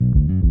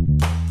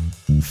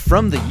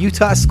From the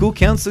Utah School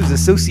Counselors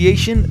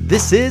Association,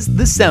 this is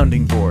The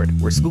Sounding Board,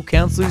 where school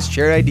counselors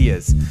share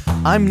ideas.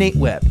 I'm Nate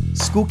Webb,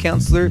 school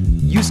counselor,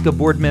 USCA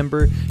board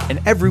member,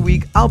 and every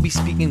week I'll be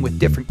speaking with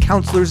different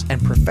counselors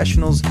and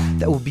professionals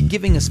that will be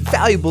giving us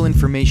valuable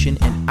information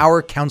in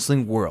our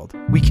counseling world.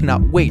 We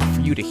cannot wait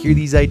for you to hear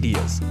these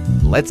ideas.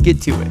 Let's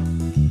get to it.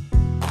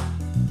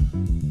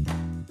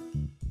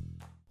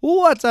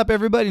 What's up,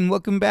 everybody, and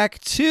welcome back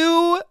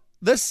to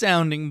The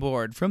Sounding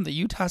Board from the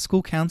Utah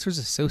School Counselors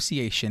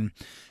Association.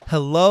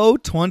 Hello,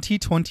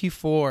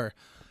 2024.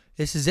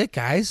 This is it,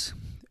 guys.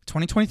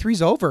 2023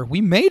 is over.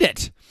 We made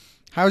it.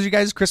 How was your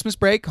guys' Christmas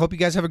break? Hope you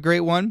guys have a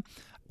great one.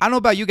 I don't know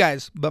about you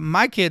guys, but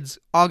my kids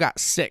all got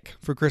sick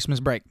for Christmas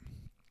break.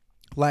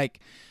 Like,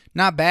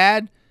 not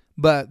bad,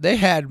 but they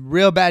had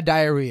real bad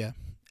diarrhea.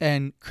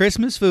 And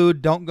Christmas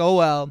food don't go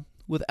well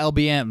with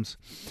LBMs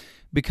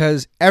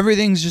because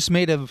everything's just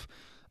made of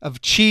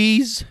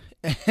cheese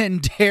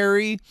and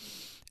dairy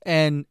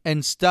and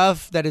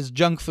stuff that is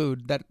junk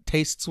food that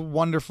tastes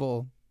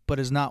wonderful but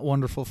is not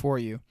wonderful for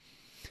you.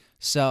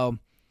 So,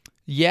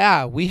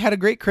 yeah, we had a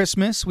great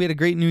Christmas. We had a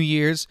great New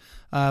Year's.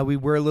 We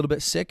were a little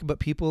bit sick, but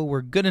people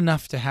were good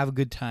enough to have a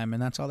good time,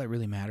 and that's all that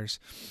really matters.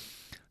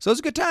 So it was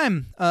a good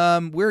time.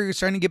 We're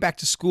starting to get back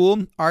to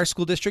school. Our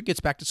school district gets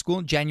back to school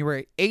on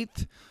January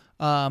 8th.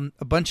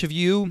 A bunch of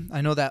you,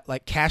 I know that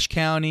like Cache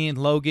County and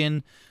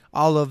Logan,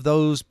 all of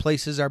those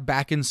places are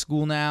back in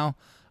school now.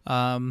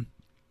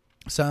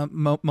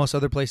 Most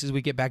other places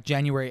we get back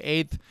January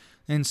 8th.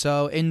 And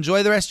so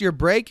enjoy the rest of your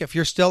break. If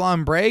you're still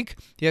on break,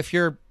 if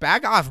you're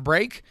back off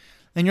break,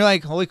 and you're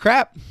like, holy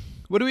crap,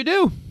 what do we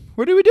do?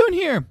 What are we doing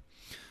here?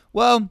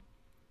 Well,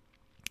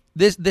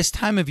 this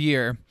time of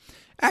year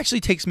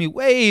actually takes me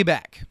way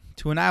back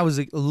to when I was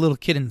a little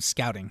kid in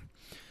scouting.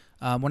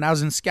 When I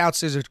was in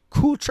Scouts, there's a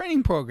cool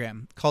training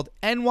program called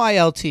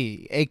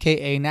NYLT,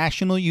 a.k.a.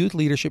 National Youth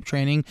Leadership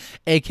Training,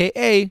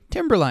 a.k.a.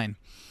 Timberline.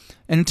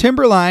 And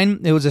Timberline,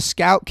 it was a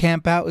scout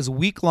camp out. It was a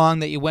week long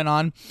that you went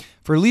on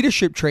for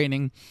leadership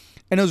training.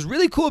 And it was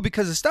really cool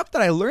because the stuff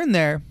that I learned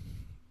there,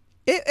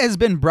 it has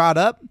been brought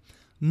up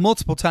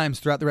multiple times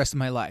throughout the rest of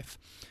my life.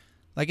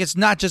 Like, it's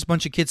not just a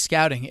bunch of kids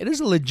scouting. It is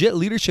a legit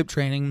leadership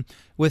training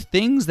with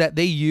things that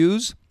they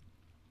use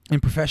in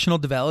professional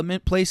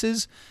development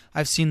places.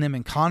 I've seen them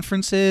in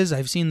conferences.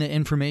 I've seen the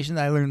information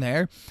that I learned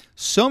there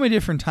so many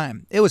different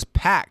times. It was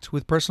packed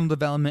with personal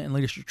development and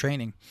leadership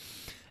training.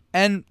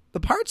 And the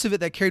parts of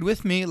it that carried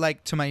with me,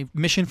 like to my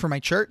mission for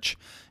my church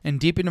and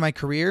deep into my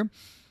career,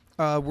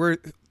 were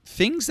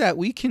things that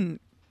we can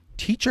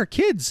teach our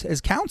kids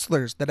as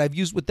counselors that I've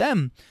used with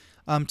them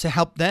to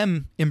help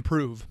them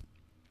improve.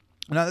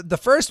 Now, the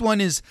first one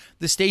is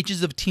the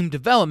stages of team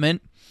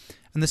development,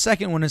 and the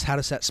second one is how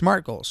to set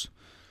SMART goals.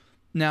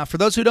 Now, for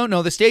those who don't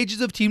know, the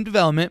stages of team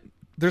development,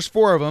 there's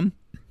 4 of them.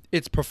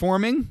 It's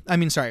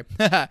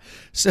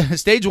So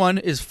stage 1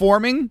 is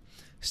forming.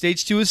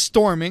 Stage 2 is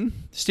storming.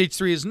 Stage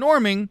 3 is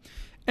norming.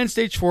 And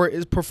stage 4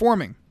 is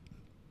performing.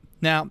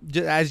 Now,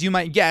 as you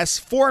might guess,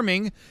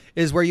 forming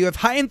is where you have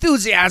high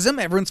enthusiasm.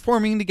 Everyone's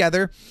forming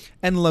together.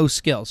 And low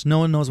skills. No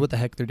one knows what the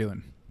heck they're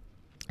doing.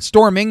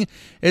 Storming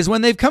is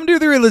when they've come to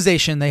the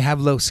realization they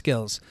have low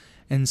skills.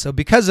 And so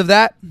because of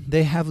that,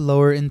 they have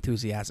lower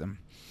enthusiasm.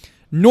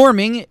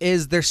 Norming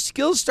is their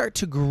skills start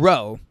to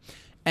grow.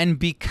 And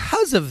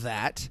because of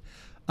that,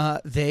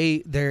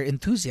 their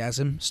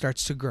enthusiasm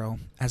starts to grow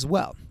as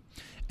well.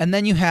 And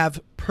then you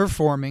have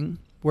performing,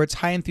 where it's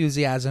high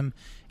enthusiasm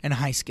and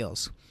high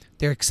skills.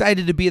 They're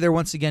excited to be there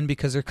once again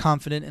because they're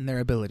confident in their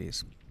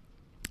abilities.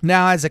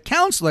 Now, as a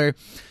counselor,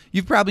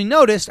 you've probably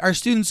noticed our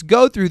students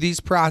go through this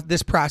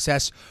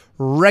process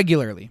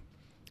regularly.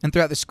 And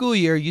throughout the school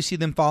year, you see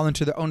them fall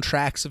into their own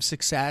tracks of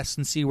success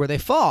and see where they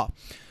fall.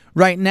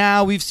 Right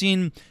now, we've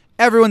seen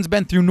everyone's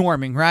been through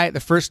norming, right?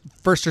 The first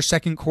or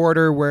second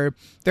quarter where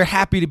they're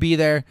happy to be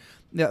there.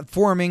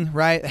 Forming,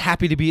 right?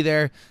 Happy to be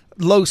there.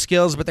 Low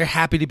skills, but they're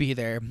happy to be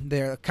there.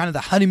 They're kind of the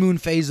honeymoon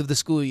phase of the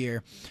school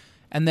year.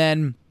 And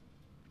then,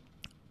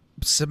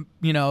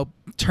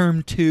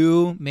 term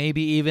 2,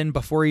 maybe even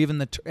before even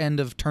the end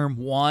of term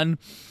 1,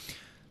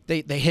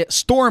 they hit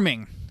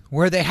storming,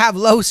 where they have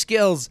low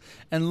skills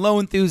and low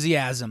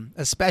enthusiasm,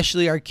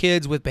 especially our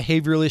kids with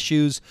behavioral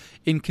issues,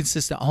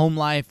 inconsistent home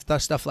life,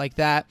 stuff like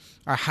that.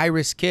 Our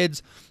high-risk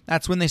kids,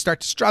 that's when they start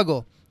to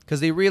struggle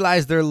because they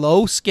realize they're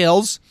low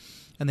skills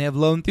and they have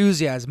low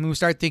enthusiasm. And we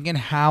start thinking,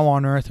 how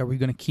on earth are we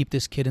going to keep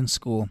this kid in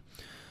school?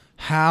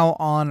 How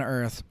on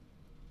earth?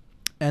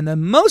 And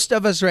then most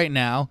of us right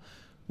now,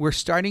 we're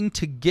starting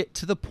to get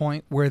to the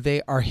point where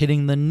they are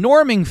hitting the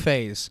norming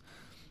phase,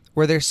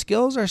 where their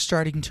skills are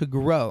starting to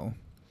grow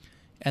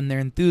and their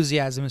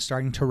enthusiasm is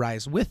starting to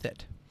rise with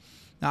it.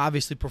 Now,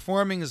 obviously,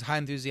 performing is high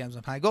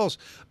enthusiasm, high goals.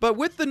 But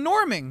with the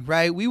norming,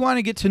 right, we want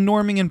to get to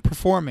norming and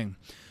performing,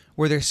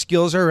 where their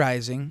skills are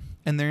rising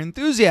and their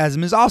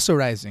enthusiasm is also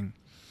rising.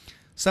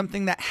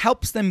 Something that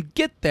helps them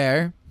get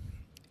there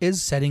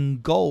is setting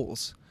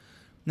goals.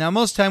 Now,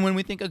 most time when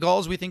we think of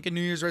goals, we think of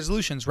New Year's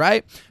resolutions,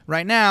 right?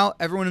 Right now,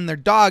 everyone and their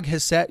dog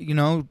has set,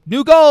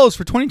 new goals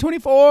for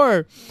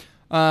 2024.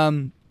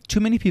 too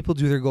many people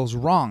do their goals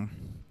wrong.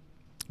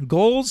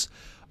 Goals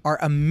are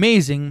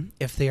amazing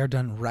if they are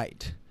done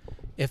right,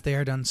 if they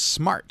are done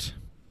smart.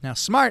 Now,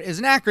 SMART is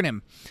an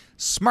acronym.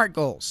 SMART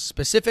goals: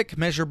 specific,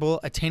 measurable,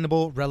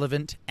 attainable,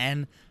 relevant,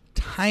 and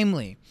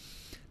timely.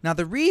 Now,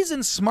 the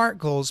reason SMART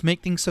goals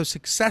make things so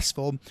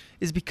successful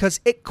is because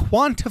it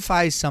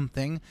quantifies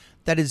something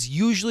that is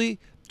usually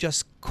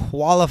just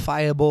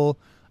qualifiable,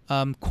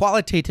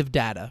 qualitative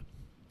data,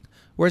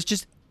 where it's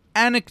just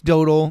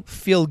anecdotal,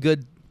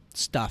 feel-good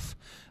stuff.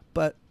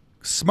 But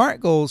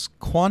SMART goals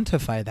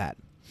quantify that.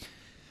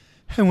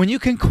 And when you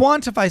can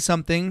quantify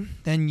something,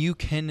 then you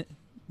can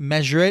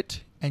measure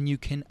it, and you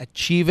can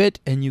achieve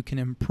it, and you can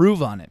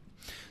improve on it.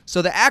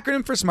 So the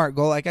acronym for SMART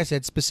goal, like I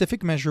said,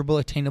 specific, measurable,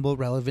 attainable,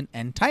 relevant,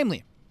 and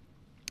timely.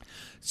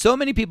 So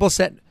many people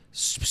set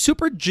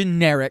super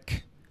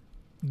generic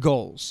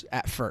goals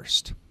at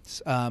first.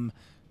 I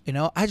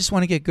just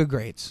want to get good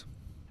grades.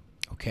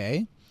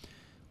 Okay.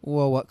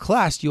 Well, what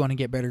class do you want to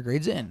get better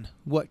grades in?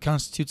 What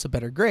constitutes a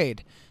better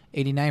grade?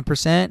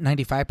 89%,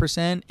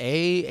 95%,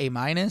 A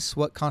minus?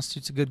 What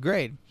constitutes a good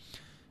grade?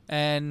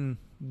 And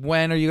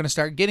when are you going to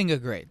start getting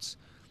good grades?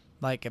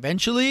 Like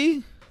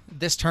eventually,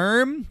 this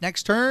term,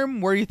 next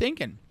term, where are you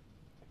thinking?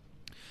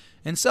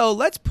 And so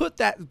let's put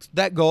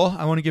that goal,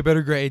 I want to get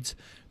better grades,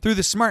 through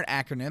the SMART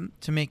acronym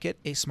to make it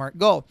a SMART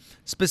goal.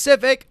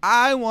 Specific,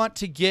 I want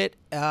to get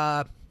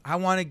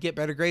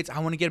better grades. I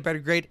want to get a better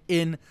grade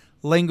in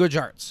language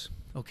arts.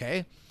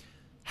 Okay.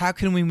 How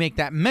can we make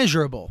that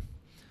measurable?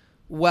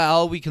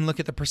 Well, we can look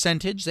at the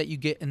percentage that you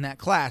get in that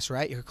class,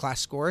 right? Your class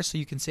score. So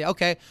you can say,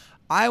 okay,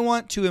 I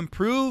want to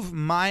improve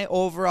my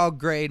overall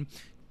grade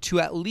to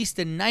at least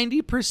a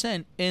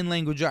 90% in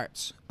language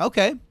arts.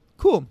 Okay,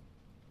 cool.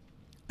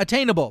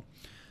 Attainable.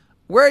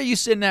 Where are you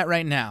sitting at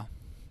right now?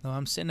 Oh,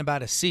 I'm sitting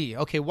about a C.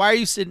 Okay, why are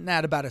you sitting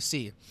at about a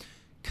C?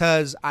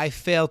 Because I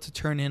failed to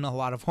turn in a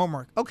lot of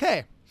homework.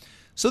 Okay,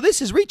 so this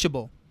is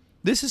reachable.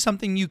 This is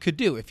something you could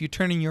do. If you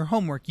turn in your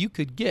homework, you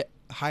could get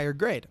a higher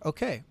grade.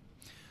 Okay.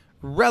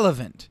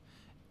 Relevant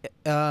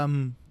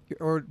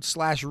or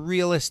 /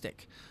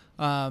 realistic.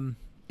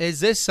 Is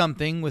this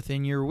something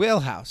within your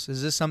wheelhouse?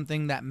 Is this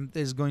something that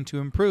is going to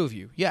improve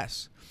you?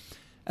 Yes.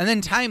 And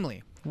then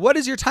timely. What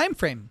is your time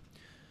frame?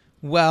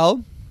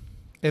 Well,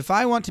 if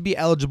I want to be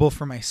eligible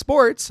for my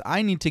sports,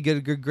 I need to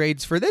get good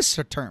grades for this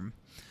term.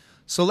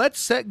 So let's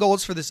set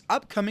goals for this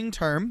upcoming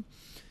term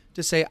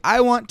to say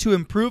I want to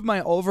improve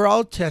my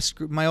overall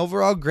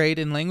grade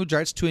in language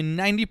arts to a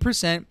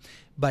 90%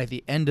 by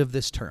the end of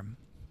this term.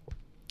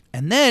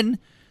 And then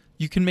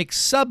you can make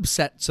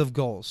subsets of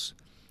goals,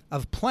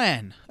 of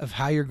plan of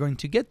how you're going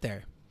to get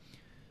there.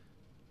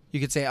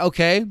 You could say,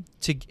 okay,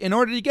 in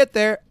order to get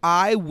there,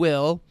 I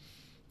will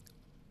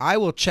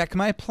check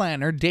my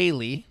planner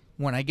daily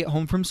when I get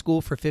home from school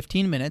for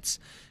 15 minutes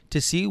to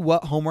see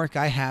what homework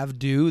I have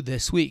due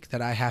this week that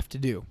I have to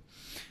do,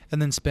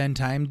 and then spend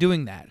time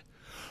doing that.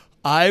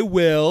 I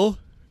will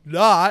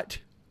not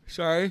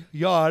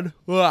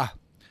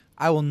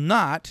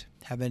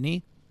have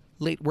any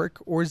late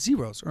work or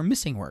zeros or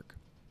missing work.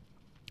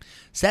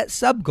 Set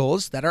sub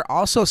goals that are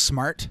also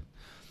SMART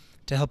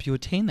to help you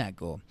attain that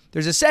goal.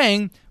 There's a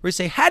saying where you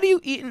say, how do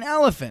you eat an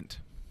elephant?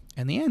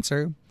 And the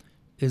answer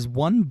is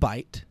one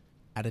bite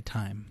at a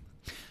time.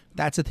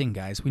 That's the thing,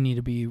 guys. We need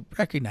to be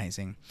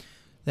recognizing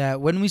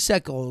that when we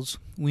set goals,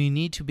 we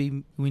need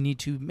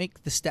to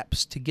make the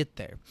steps to get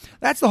there.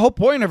 That's the whole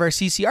point of our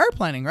CCR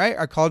planning, right?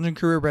 Our college and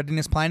career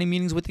readiness planning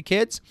meetings with the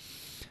kids.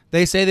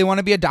 They say they want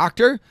to be a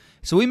doctor,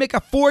 so we make a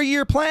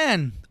 4-year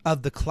plan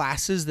of the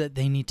classes that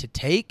they need to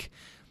take,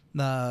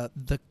 the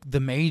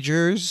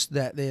majors,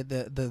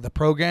 the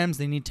programs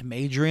they need to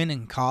major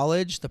in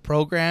college, the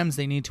programs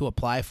they need to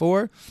apply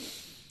for.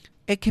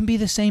 It can be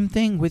the same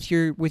thing with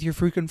your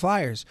frequent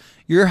flyers.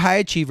 Your high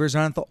achievers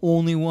aren't the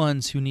only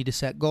ones who need to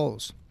set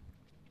goals.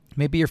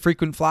 Maybe your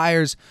frequent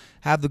flyers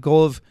have the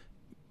goal of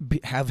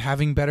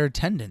having better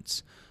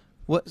attendance.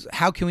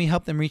 How can we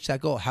help them reach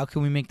that goal? How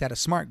can we make that a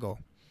SMART goal?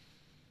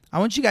 I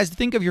want you guys to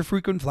think of your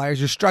frequent flyers,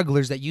 your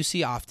strugglers that you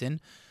see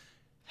often.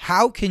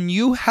 How can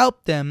you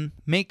help them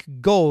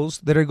make goals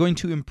that are going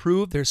to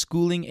improve their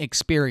schooling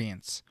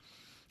experience?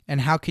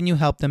 And how can you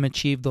help them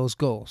achieve those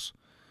goals?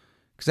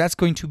 Because that's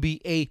going to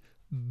be a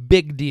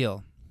big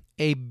deal,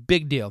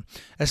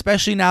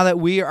 especially now that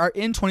we are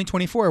in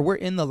 2024. We're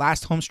in the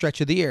last home stretch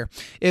of the year.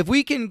 If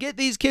we can get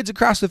these kids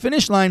across the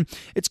finish line,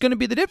 it's going to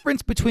be the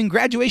difference between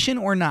graduation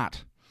or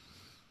not.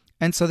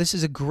 And so this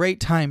is a great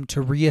time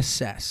to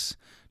reassess,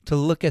 to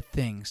look at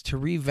things, to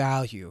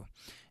revalue,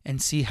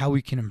 and see how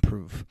we can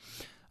improve.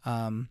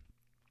 So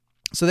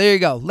there you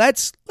go.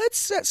 Let's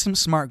set some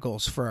SMART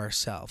goals for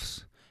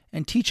ourselves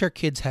and teach our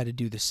kids how to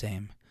do the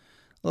same.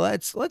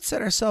 Let's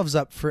set ourselves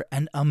up for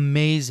an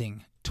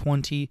amazing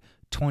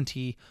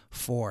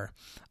 2024.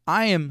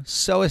 I am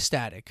so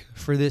ecstatic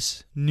for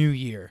this new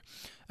year.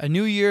 A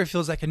new year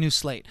feels like a new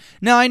slate.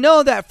 Now, I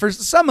know that for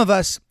some of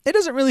us, it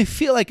doesn't really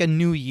feel like a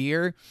new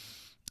year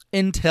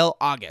until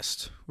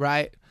August,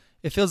 right?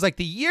 It feels like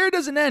the year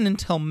doesn't end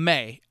until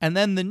May, and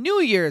then the new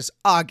year is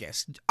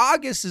August.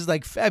 August is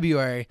like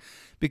February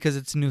because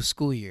it's a new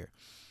school year.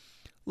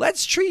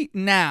 Let's treat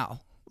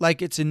now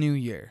like it's a new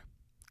year.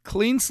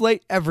 Clean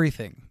slate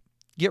everything.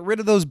 Get rid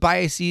of those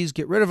biases.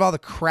 Get rid of all the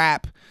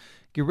crap.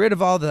 Get rid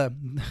of all the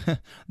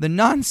the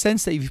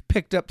nonsense that you've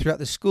picked up throughout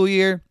the school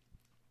year.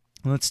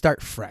 And let's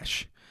start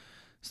fresh.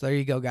 So there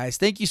you go, guys.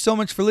 Thank you so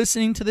much for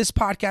listening to this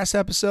podcast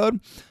episode.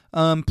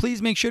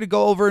 Please make sure to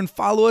go over and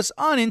follow us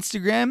on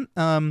Instagram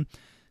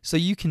so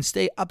you can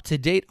stay up to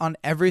date on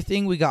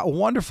everything. We got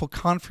wonderful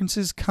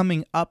conferences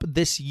coming up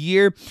this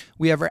year.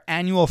 We have our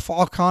annual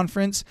fall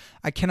conference.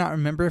 I cannot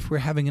remember if we're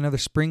having another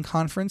spring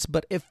conference,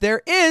 but if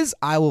there is,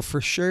 I will for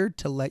sure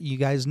to let you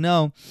guys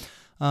know.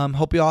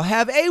 Hope you all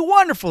have a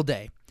wonderful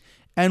day,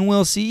 and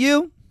we'll see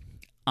you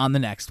on the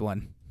next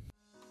one.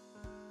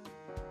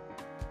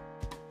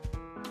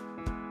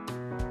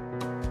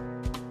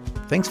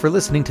 Thanks for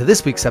listening to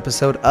this week's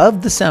episode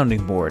of The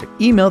Sounding Board.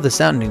 Email The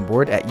Sounding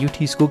Board at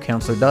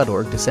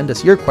utschoolcounselor.org to send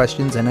us your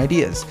questions and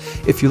ideas.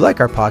 If you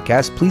like our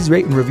podcast, please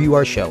rate and review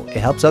our show.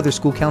 It helps other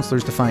school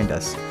counselors to find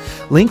us.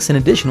 Links and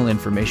additional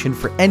information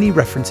for any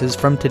references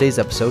from today's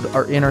episode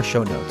are in our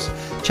show notes.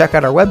 Check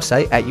out our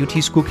website at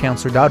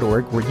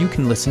utschoolcounselor.org, where you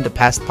can listen to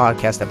past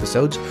podcast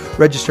episodes,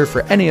 register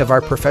for any of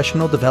our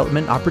professional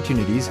development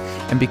opportunities,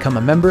 and become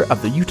a member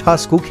of the Utah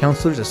School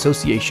Counselors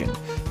Association.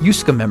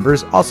 USCA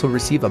members also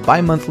receive a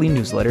bi-monthly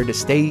newsletter to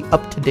stay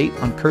up to date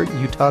on current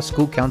Utah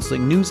school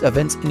counseling news,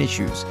 events, and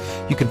issues.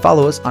 You can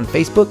follow us on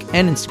Facebook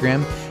and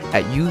Instagram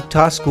at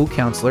Utah School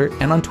Counselor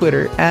and on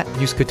Twitter at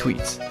USCA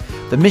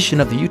Tweets. The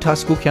mission of the Utah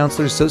School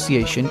Counselors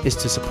Association is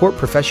to support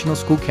professional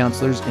school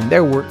counselors in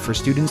their work for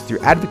students through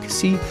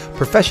advocacy,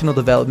 professional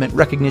development,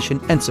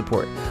 recognition, and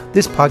support.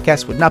 This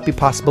podcast would not be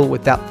possible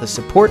without the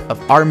support of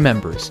our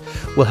members.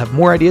 We'll have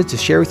more ideas to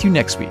share with you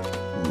next week.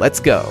 Let's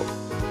go.